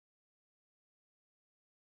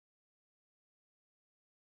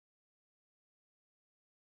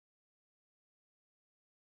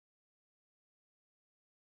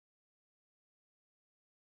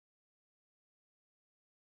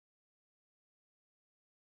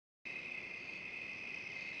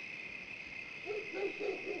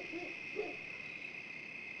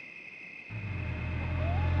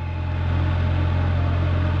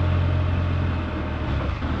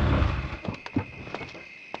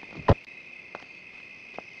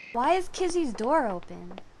Why is Kizzy's door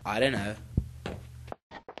open? I don't know.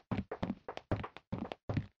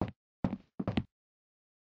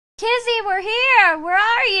 Kizzy, we're here! Where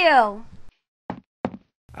are you?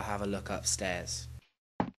 I'll have a look upstairs.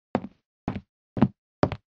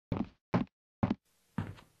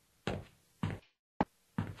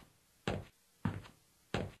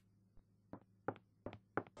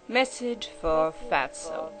 Message for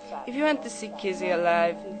Fatso. If you want to see Kizzy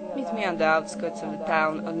alive, meet me on the outskirts of the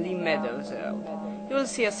town on Lee Meadows Road. You will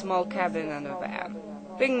see a small cabin and a van.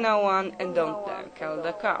 Bring no one and don't dare call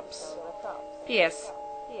the cops. P.S.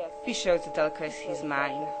 Be sure to tell Chris he's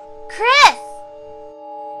mine. Chris!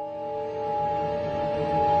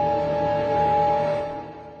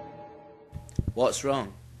 What's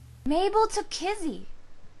wrong? Mabel took Kizzy.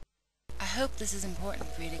 I hope this is important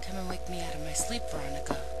for you to come and wake me out of my sleep,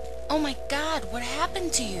 Veronica. Oh my God, what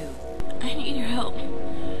happened to you? I need your help.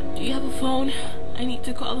 Do you have a phone? I need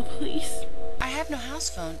to call the police. I have no house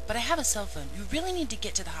phone, but I have a cell phone. You really need to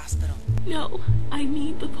get to the hospital. No, I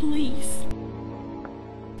need the police.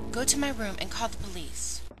 Go to my room and call the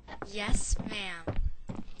police. Yes, ma'am.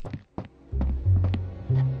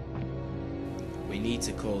 We need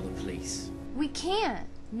to call the police. We can't.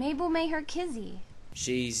 Mabel may hurt Kizzy.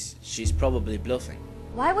 She's probably bluffing.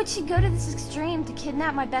 Why would she go to this extreme to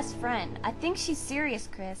kidnap my best friend? I think she's serious,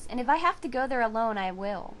 Chris, and if I have to go there alone, I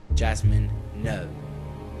will. Jasmine, no.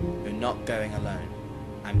 You're not going alone.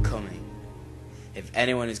 I'm coming. If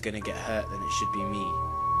anyone is going to get hurt, then it should be me.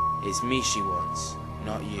 It's me she wants,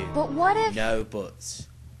 not you. But what if... No buts.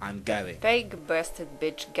 I'm going. Fake-breasted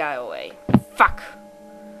bitch got away. Fuck!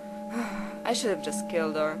 I should have just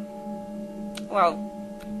killed her. Well,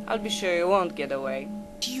 I'll be sure you won't get away.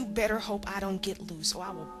 You better hope I don't get loose or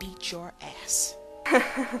I will beat your ass.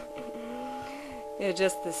 You're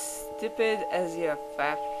just as stupid as your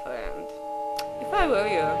fat friend. If I were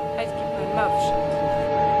you, I'd keep my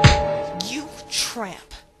mouth shut. You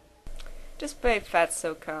tramp. Just pray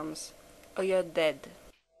Fatso comes, or you're dead.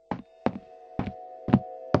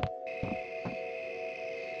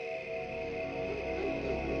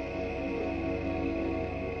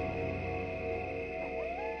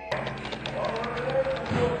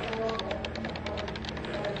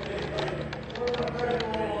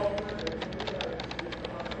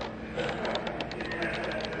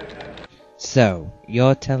 So,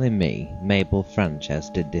 you're telling me Mabel Frances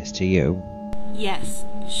did this to you? Yes,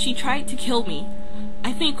 she tried to kill me.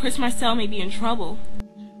 I think Chris Marcel may be in trouble.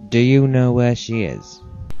 Do you know where she is?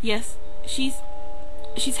 Yes, she's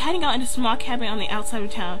hiding out in a small cabin on the outside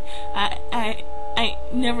of town. I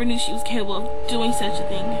never knew she was capable of doing such a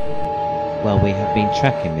thing. Well, we have been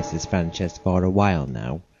tracking Mrs. Frances for a while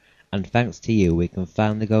now, and thanks to you we can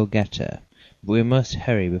finally go get her. But we must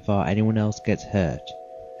hurry before anyone else gets hurt.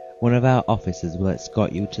 One of our officers will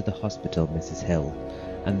escort you to the hospital, Mrs. Hill,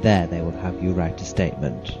 and there they will have you write a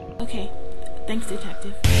statement. Okay, thanks,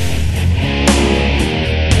 Detective.